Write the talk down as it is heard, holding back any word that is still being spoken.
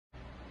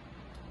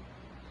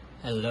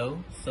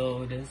Hello,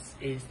 so this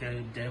is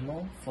the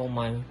demo for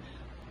my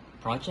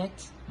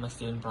project, my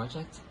student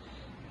project.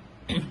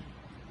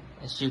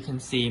 As you can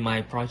see,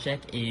 my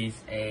project is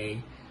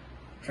a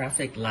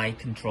traffic light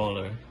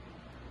controller,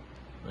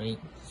 right?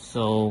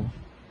 So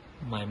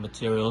my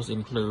materials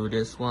include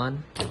this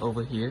one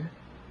over here.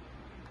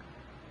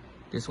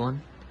 This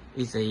one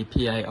is a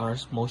PIR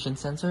motion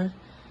sensor,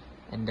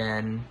 and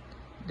then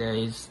there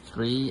is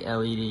 3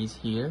 LEDs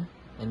here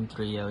and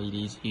 3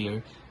 LEDs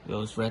here.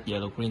 Goes red,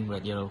 yellow,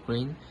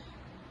 green.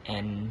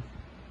 And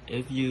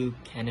if you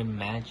can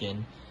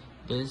imagine,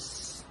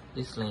 this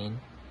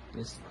lane,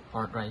 this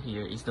part right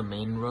here is the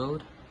main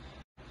road,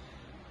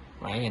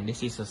 right? And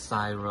this is a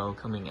side road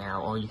coming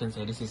out, or you can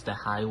say this is the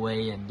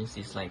highway, and this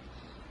is like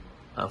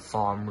a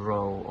farm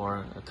road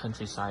or a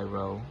countryside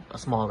road, a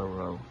smaller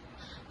road.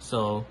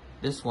 So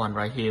this one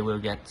right here will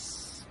get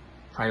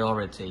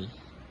priority,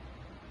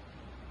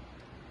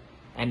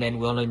 and then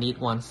we only need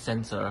one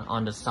sensor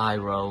on the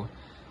side road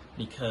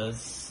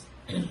because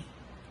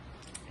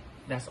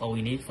that's all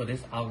we need for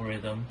this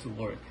algorithm to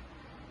work.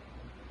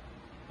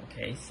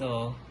 Okay,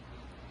 so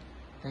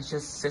let's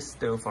just sit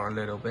still for a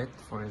little bit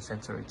for the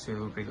sensor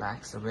to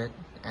relax a bit,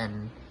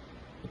 and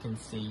you can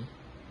see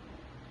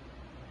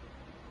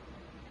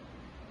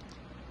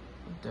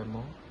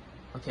demo.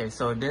 Okay,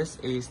 so this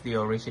is the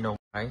original,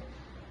 right?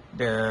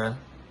 The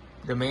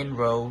main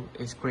row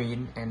is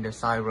green and the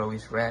side row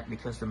is red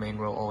because the main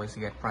row always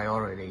get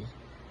priority.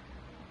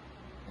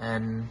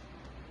 And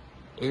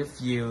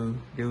if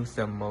you do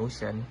some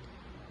motion,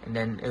 and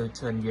then it will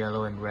turn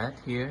yellow and red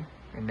here,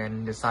 and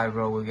then the side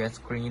row will get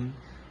green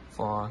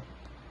for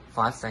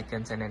 5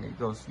 seconds, and then it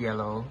goes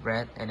yellow,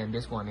 red, and then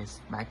this one is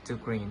back to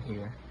green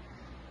here.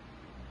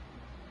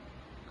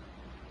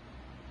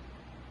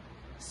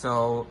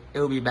 So it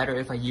will be better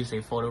if I use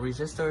a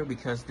photoresistor,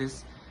 because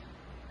this,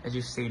 as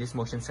you see, this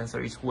motion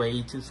sensor is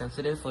way too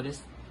sensitive for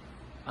this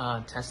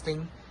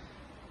testing.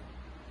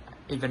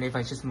 Even if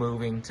I just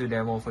moving to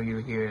demo for you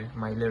here,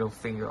 my little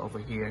finger over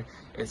here,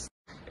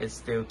 it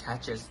still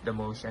catches the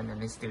motion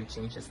and it still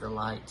changes the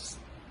lights.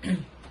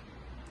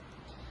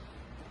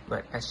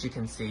 But as you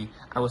can see,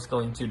 I was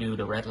going to do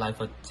the red light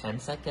for 10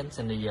 seconds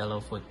and the yellow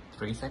for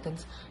 3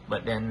 seconds,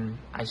 but then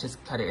I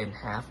just cut it in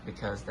half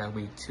because that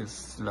would be too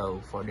slow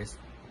for this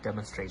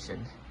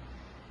demonstration.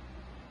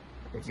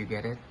 If you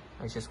get it,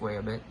 I just wait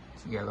a bit,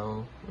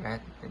 yellow,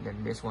 red, and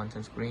then this one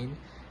turns green.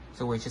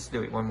 So we just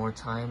do it one more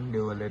time,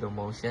 do a little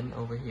motion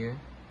over here,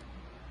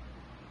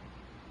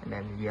 and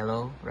then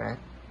yellow, red,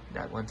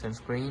 that one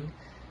turns green,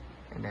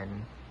 and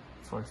then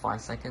for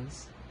 5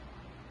 seconds,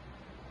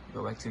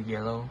 go back to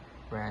yellow,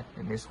 red,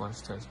 and this one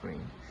turns green.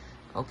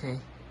 Okay,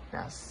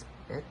 that's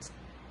it.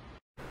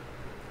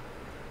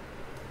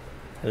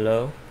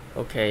 Hello.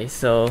 Okay,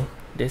 so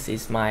this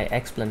is my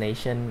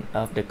explanation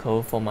of the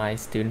code for my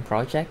student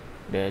project,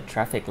 the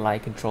traffic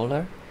light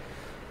controller.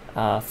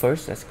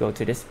 First, let's go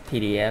to this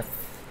PDF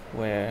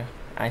where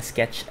I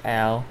sketch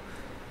out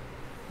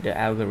the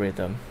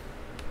algorithm.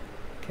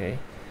 Okay,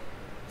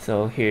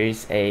 so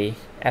here's a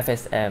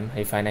FSM,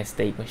 a finite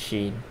state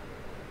machine,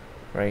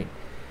 right?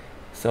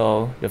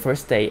 So the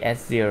first state at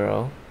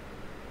 0,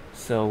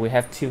 so we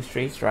have 2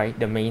 streets, right?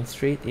 The main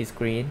street is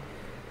green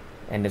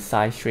and the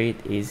side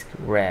street is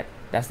red.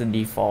 That's the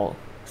default,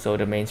 so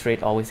the main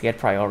street always get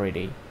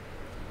priority.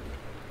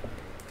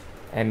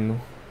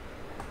 And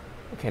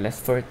okay, let's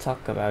first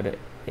talk about the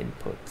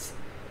inputs.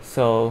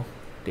 So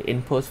the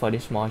inputs for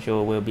this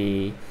module will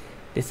be,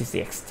 this is the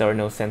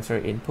external sensor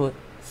input,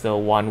 so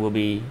 1 will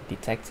be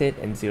detected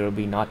and 0 will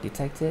be not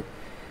detected.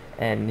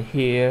 And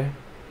here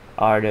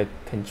are the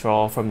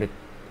control from the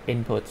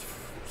inputs,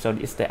 so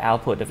it's the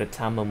output of the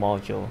timer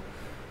module.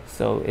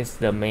 So it's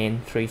the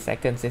main 3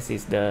 seconds, this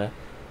is the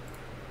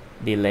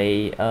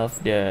delay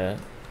of the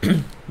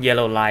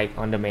yellow light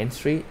on the main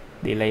street,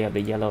 delay of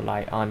the yellow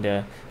light on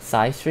the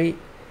side street,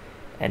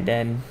 and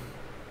then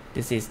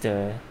this is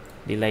the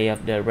delay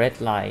of the red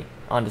light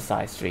on the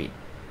side street,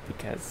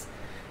 because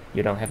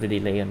you don't have the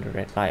delay on the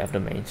red light of the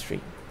main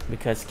street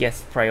because it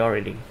gets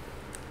priority.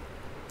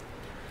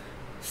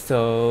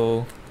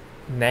 So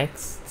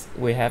next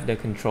we have the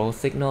control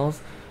signals,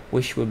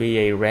 which will be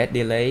a red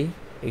delay,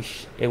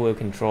 which it will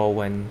control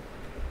when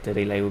the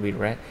delay will be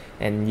red,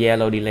 and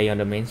yellow delay on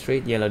the main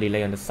street, yellow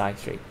delay on the side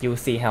street. You'll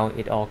see how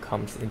it all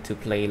comes into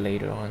play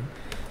later on.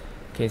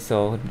 Okay,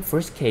 so the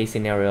first case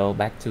scenario,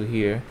 back to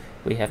here,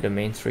 we have the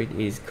main street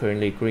is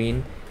currently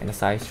green and the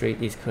side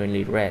street is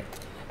currently red,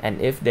 and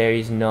if there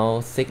is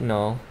no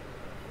signal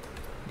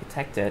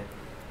detected,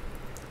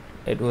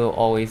 it will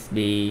always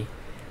be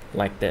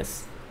like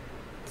this.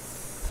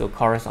 So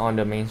cars on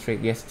the main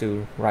street gets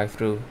to ride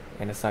through,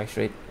 and the side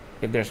street,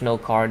 if there's no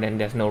car, then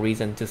there's no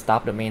reason to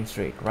stop the main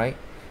street, right?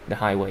 The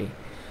highway.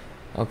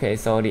 Okay,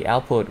 so the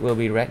output will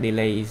be red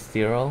delay is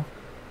 0,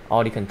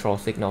 all the control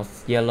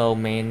signals, yellow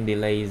main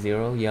delay is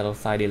 0, yellow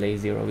side delay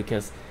is 0,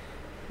 because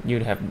you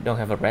don't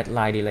have a red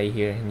light delay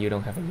here and you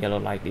don't have a yellow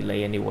light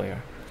delay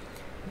anywhere.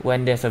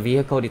 When there's a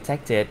vehicle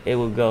detected, it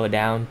will go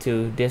down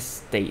to this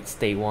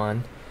state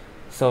 1.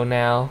 So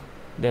now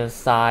the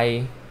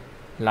side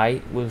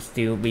light will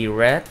still be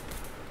red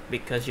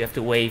because you have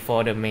to wait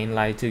for the main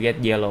light to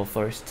get yellow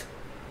first.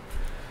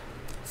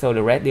 So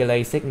the red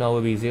delay signal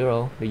will be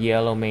 0, the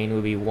yellow main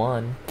will be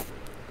 1.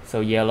 So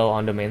yellow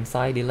on the main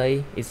side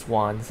delay is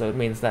 1, so it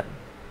means that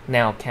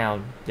now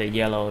count the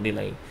yellow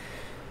delay.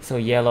 So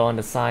yellow on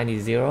the side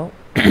is 0.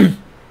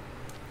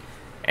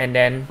 And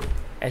then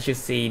as you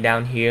see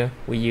down here,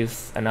 we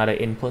use another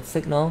input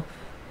signal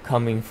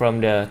coming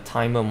from the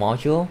timer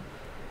module.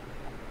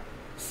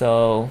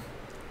 So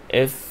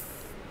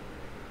if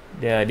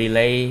the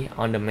delay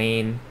on the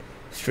main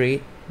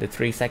street, the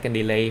 3-second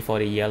delay for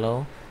the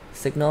yellow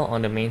signal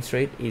on the main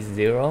street is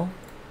 0,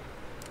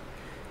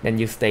 then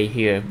you stay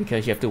here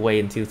because you have to wait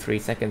until 3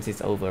 seconds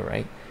is over,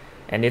 right?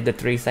 And if the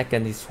 3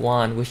 seconds is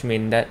 1, which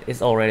means that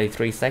it's already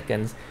 3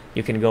 seconds,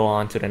 you can go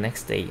on to the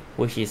next state,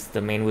 which is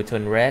the main will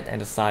turn red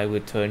and the side will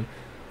turn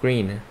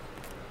green.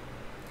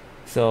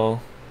 So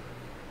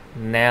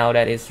now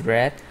that it's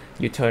red,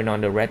 you turn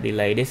on the red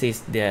delay. This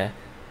is the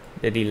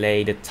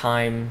delay, the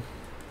time.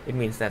 It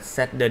means that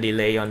set the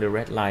delay on the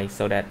red light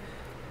so that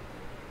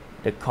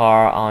the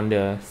car on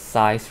the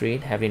side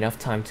street have enough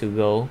time to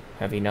go,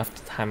 have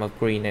enough time of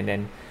green, and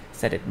then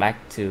set it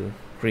back to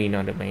green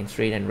on the main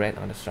street and red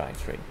on the side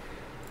street.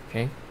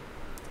 Okay.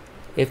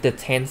 If the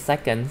 10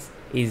 seconds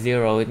is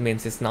 0, it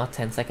means it's not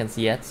 10 seconds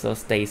yet, so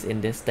stays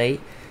in this state.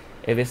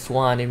 If it's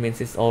 1, it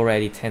means it's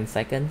already 10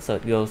 seconds, so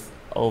it goes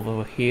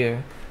over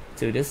here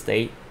to this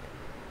state.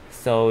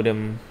 So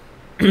the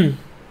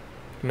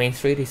main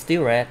street is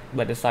still red,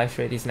 but the side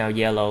street is now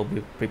yellow,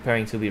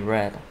 preparing to be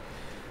red.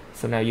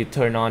 So now you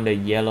turn on the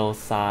yellow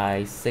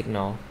side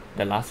signal,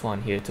 the last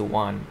one here, to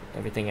 1,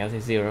 everything else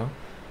is 0,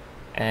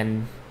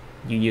 and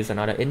you use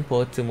another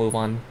input to move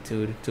on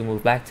to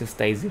move back to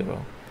state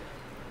 0,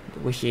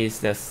 which is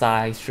the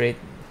side street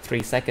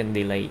 3-second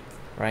delay,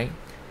 right?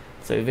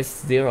 So if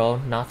it's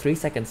 0, not 3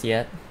 seconds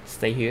yet,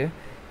 stay here.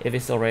 If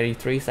it's already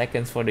 3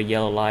 seconds for the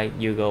yellow light,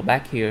 you go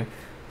back here,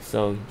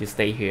 so you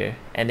stay here.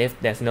 And if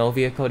there's no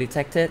vehicle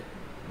detected,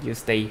 you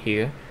stay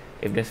here.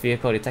 If there's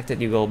vehicle detected,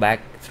 you go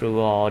back through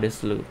all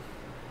this loop.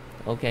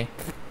 Okay.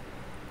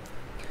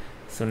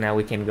 So now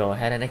we can go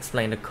ahead and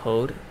explain the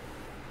code.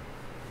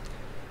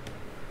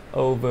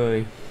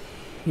 Over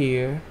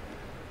here,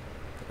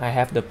 I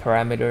have the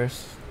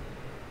parameters.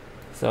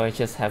 So I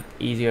just have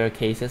easier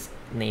cases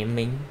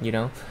naming, you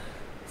know.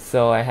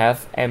 So I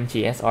have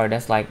MGSR,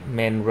 that's like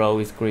main row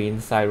is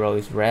green, side row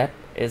is red.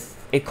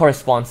 It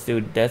corresponds to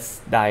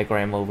this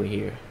diagram over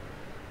here,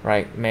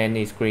 right? Main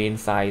is green,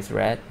 side is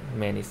red,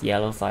 main is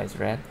yellow, side is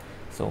red.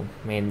 So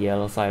main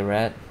yellow, side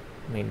red,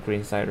 main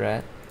green, side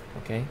red.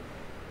 Okay.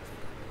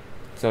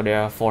 So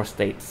there are 4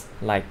 states,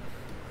 like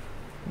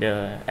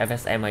the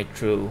FSM I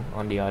drew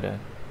on the other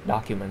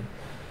document.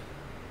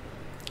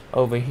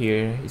 Over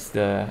here is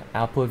the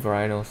output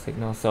variable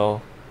signal,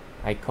 so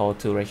I call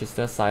 2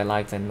 registers, side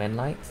lights and main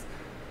lights.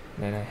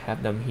 Then I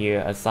have them here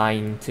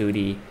assigned to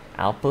the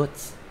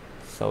outputs,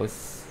 so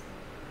it's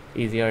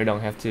easier. I don't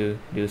have to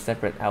do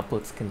separate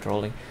outputs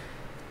controlling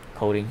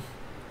coding.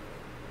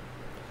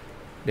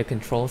 The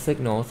control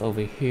signals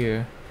over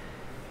here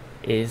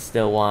is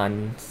the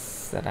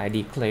ones that I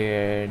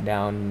declare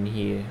down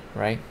here,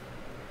 right?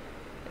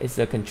 It's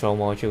the control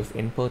module's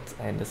inputs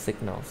and the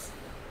signals.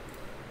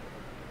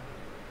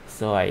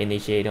 So I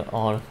initiate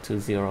all to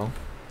 0,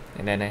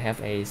 and then I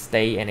have a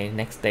state and a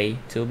next state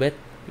 2-bit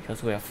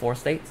because we have 4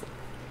 states.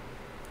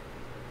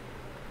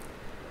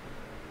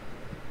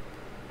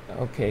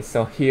 Okay,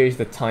 so here is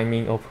the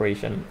timing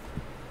operation.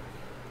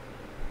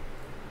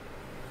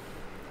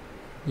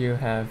 You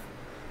have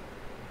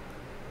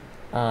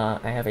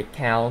I have a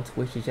count,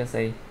 which is just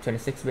a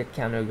 26-bit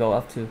counter, go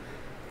up to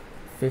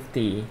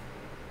 50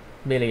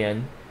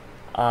 million.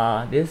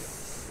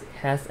 This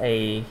has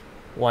a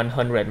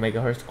 100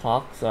 megahertz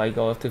clock, so I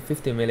go up to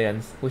 50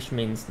 millions, which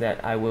means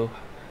that I will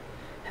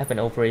have an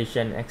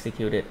operation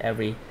executed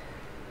every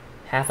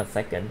half a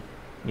second,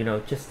 you know,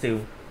 just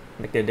to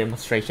make the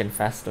demonstration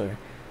faster.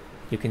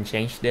 You can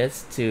change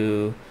this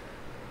to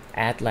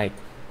add like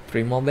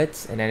 3 more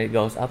bits, and then it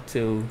goes up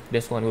to,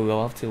 this one will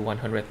go up to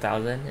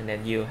 100,000, and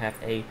then you have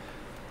a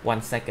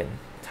 1 second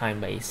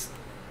time base.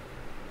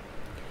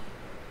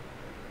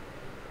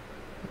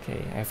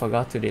 Okay, I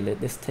forgot to delete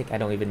this tick, I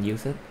don't even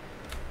use it.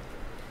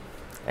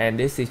 And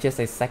this is just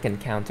a second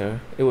counter.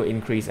 It will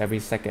increase every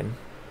second,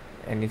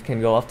 and it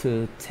can go up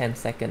to 10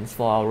 seconds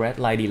for our red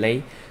light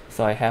delay,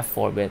 so I have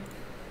 4 bit.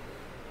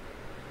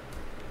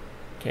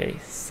 Okay,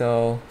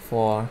 so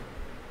for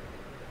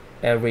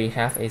every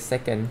half a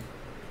second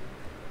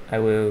I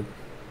will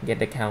get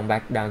the count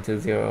back down to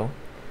 0.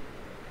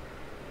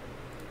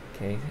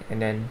 Okay,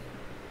 and then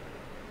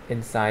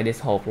inside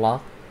this whole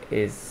block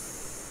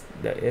is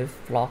the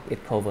if block.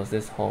 It covers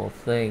this whole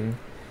thing,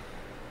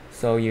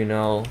 so you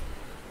know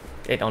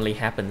it only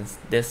happens,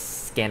 this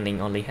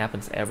scanning only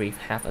happens every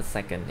half a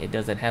second. It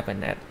doesn't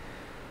happen at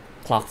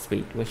clock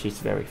speed, which is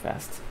very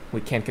fast.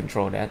 We can't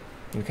control that.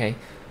 Okay,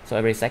 so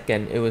every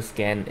second it will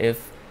scan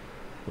if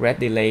red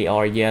delay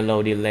or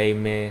yellow delay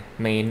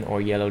main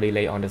or yellow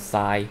delay on the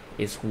side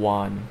is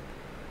 1.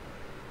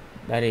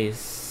 That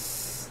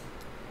is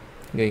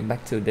Going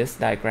back to this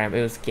diagram,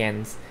 it will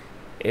scan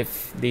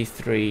if these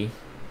three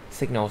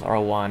signals are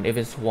 1. If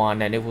it's 1,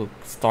 then it will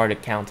start a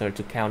counter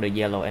to count the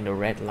yellow and the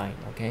red line.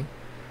 Okay,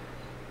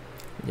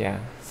 yeah,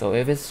 so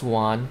if it's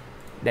 1,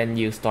 then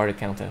you start a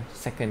counter,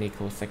 second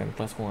equals second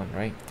plus 1,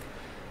 right?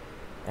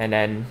 And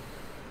then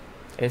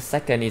if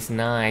second is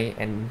 9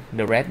 and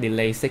the red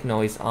delay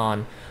signal is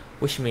on,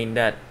 which means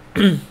that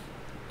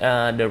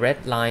the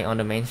red line on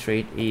the main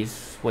street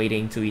is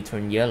waiting to be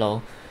turned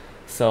yellow.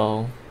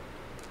 So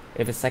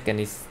if a second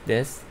is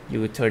this,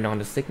 you will turn on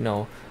the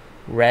signal.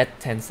 Red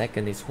 10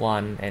 seconds is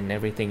 1 and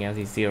everything else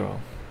is 0.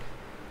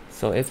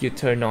 So if you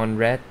turn on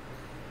red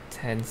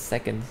 10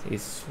 seconds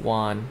is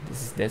 1,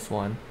 this is this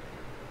one,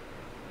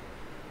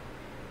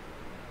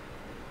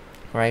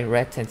 right?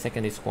 Red 10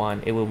 seconds is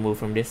 1, it will move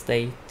from this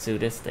state to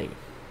this state.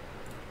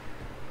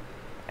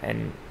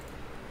 And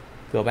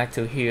go back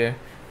to here.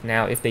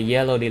 Now if the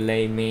yellow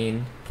delay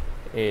mean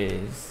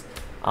is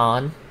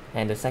on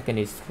and the second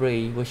is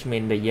 3, which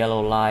means the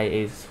yellow line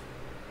is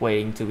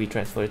waiting to be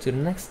transferred to the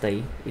next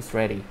state, it's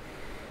ready.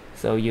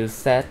 So you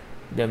set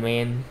the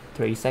main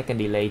 3-second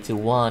delay to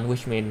 1,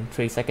 which means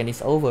 3 seconds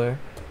is over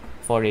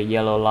for the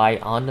yellow line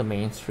on the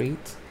main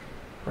street,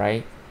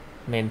 right?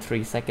 Main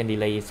 3-second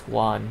delay is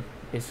 1.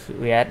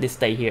 We add this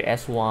state here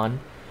as 1.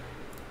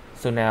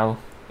 So now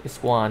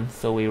it's 1,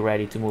 so we're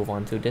ready to move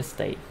on to this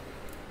state.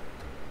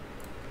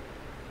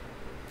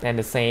 And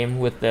the same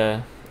with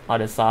the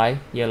other side,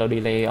 yellow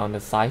delay on the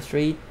side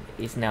street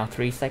is now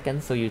 3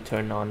 seconds, so you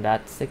turn on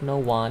that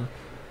signal 1,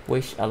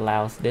 which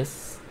allows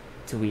this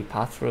to be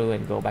passed through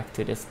and go back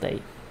to this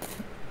state.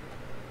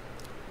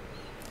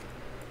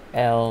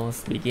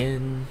 Else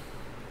begin.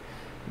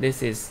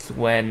 This is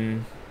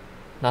when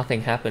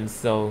nothing happens,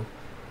 so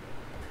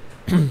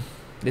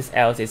this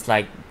else is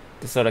like,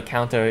 so the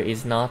counter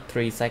is not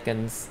 3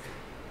 seconds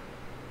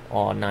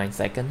or 9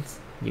 seconds.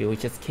 You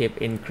just keep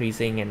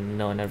increasing and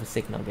no another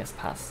signal gets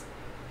passed.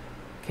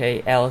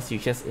 Okay, else you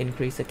just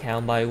increase the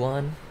count by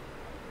 1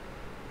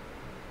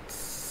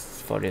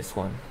 for this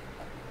one.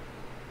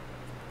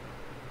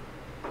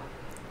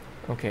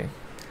 Okay,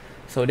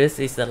 so this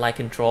is the light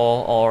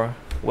control, or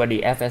where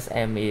the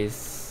FSM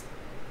is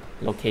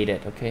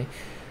located. Okay,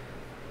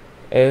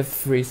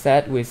 if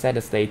reset, we set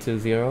the state to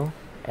 0,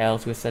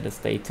 else we set the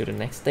state to the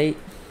next state.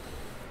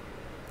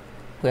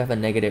 We have a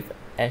negative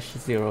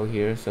H0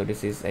 here, so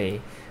this is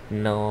a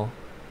no,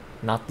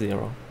 not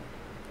 0.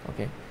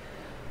 Okay.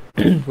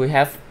 We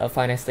have a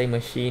finite state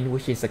machine,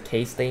 which is a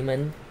case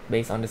statement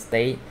based on the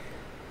state.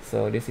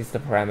 So this is the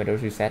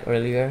parameters we set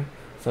earlier.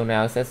 So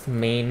now it says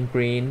main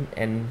green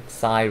and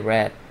side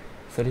red.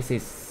 So this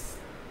is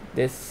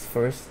this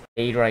first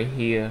state right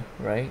here,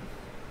 right?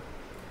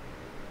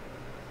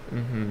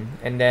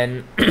 And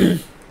then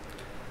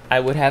I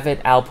would have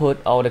it output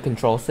all the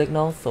control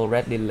signals. So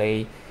red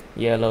delay,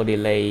 yellow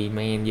delay,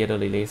 main, yellow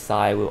delay,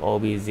 side will all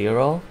be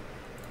 0,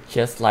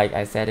 just like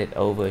I set it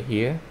over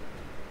here.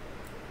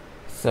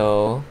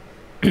 So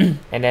and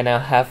then I'll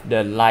have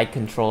the light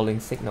controlling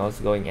signals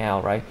going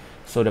out, right?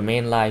 So the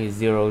main line is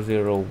 0,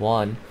 0,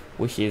 1,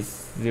 which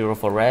is 0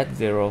 for red,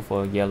 0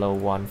 for yellow,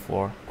 1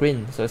 for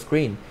green, so it's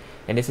green.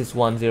 And this is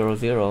 1, 0,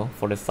 0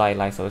 for the side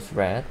line, so it's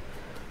red.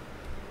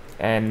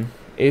 And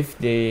if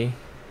the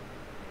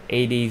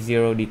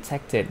AD0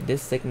 detected,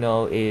 this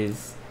signal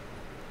is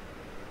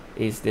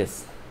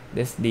this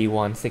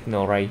D1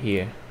 signal right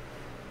here.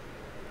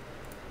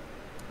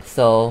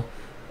 So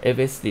if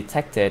it's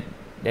detected,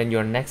 then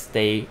your next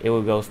state, it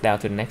will go down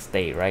to the next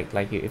state, right?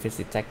 Like if it's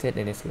detected,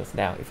 then it goes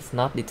down. If it's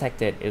not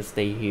detected, it'll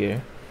stay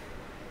here.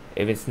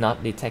 If it's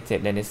not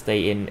detected, then it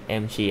stay in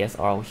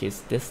MGSR, which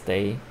is this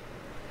state.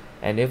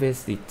 And if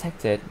it's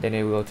detected, then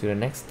it will go to the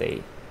next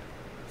state.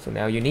 So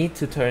now you need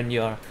to turn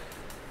your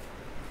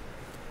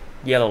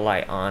yellow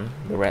light on,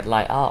 the red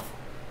light off.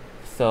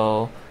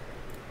 So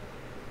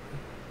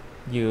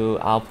you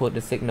output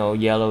the signal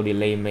yellow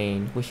delay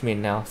main, which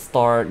means now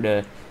start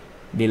the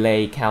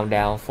delay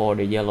countdown for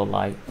the yellow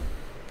light,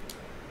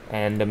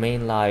 and the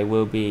main light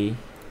will be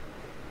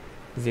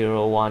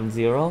 0, 1,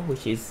 0,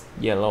 which is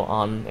yellow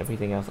on,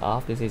 everything else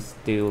off. This is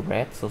still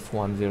red, so it's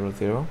 1, 0,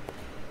 0.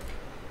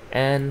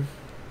 And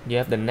you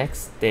have the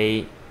next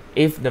state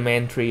if the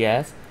main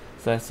 3S.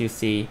 So as you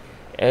see,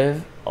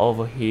 if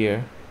over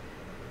here,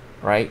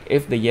 right,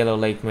 if the yellow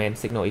light main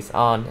signal is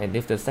on and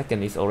if the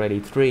second is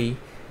already 3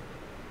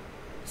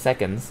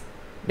 seconds,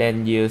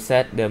 then you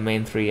set the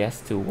main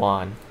 3S to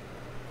 1,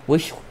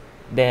 which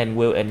then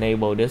will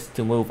enable this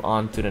to move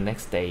on to the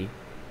next state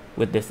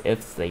with this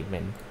if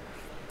statement.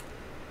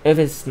 If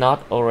it's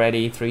not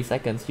already 3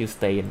 seconds, you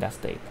stay in that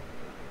state.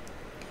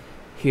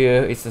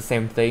 Here it's the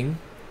same thing.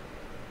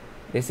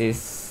 This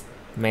is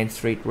main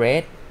street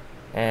red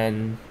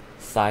and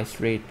side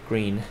street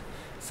green.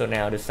 So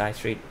now the side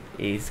street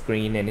is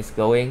green and it's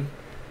going.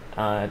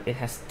 It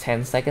has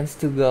 10 seconds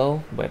to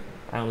go, but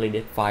I only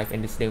did 5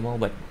 in this demo,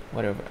 but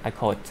whatever, I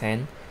call it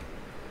 10.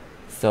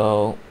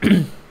 So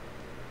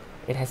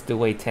it has to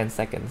wait 10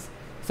 seconds.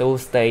 So we'll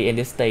stay in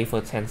this state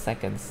for 10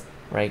 seconds.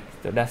 right?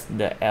 So that's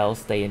the L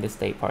stay in the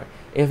state part.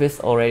 If it's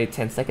already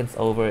 10 seconds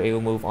over, it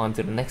will move on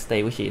to the next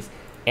state, which is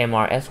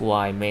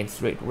MRSY, main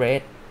street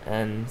red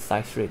and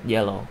side street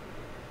yellow.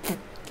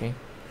 Okay.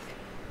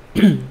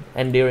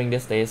 And during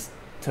this stage,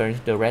 turns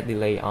the red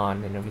delay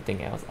on and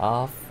everything else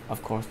off.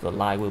 Of course, the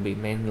light will be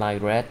main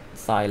light red,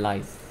 side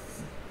light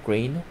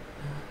green.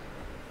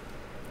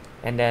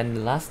 And then the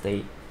last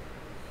state,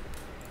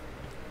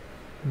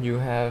 you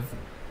have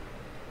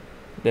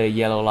the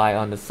yellow light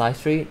on the side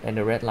street and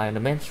the red light on the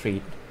main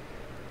street.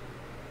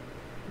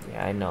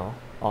 Yeah, I know,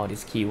 all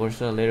these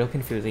keywords are a little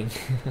confusing.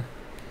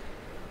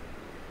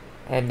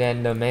 And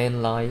then the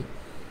main light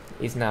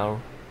is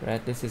now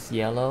red, this is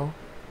yellow.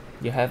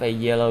 You have a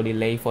yellow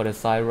delay for the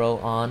side row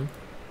on,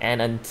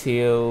 and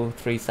until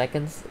 3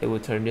 seconds it will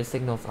turn the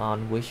signals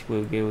on, which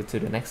will go to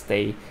the next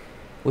state,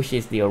 which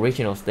is the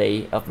original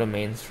state of the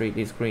main street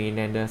is green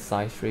and the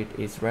side street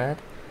is red.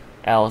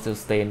 I'll also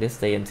stay in this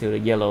state until the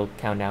yellow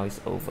countdown is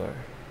over.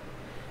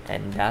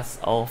 And that's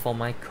all for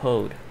my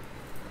code.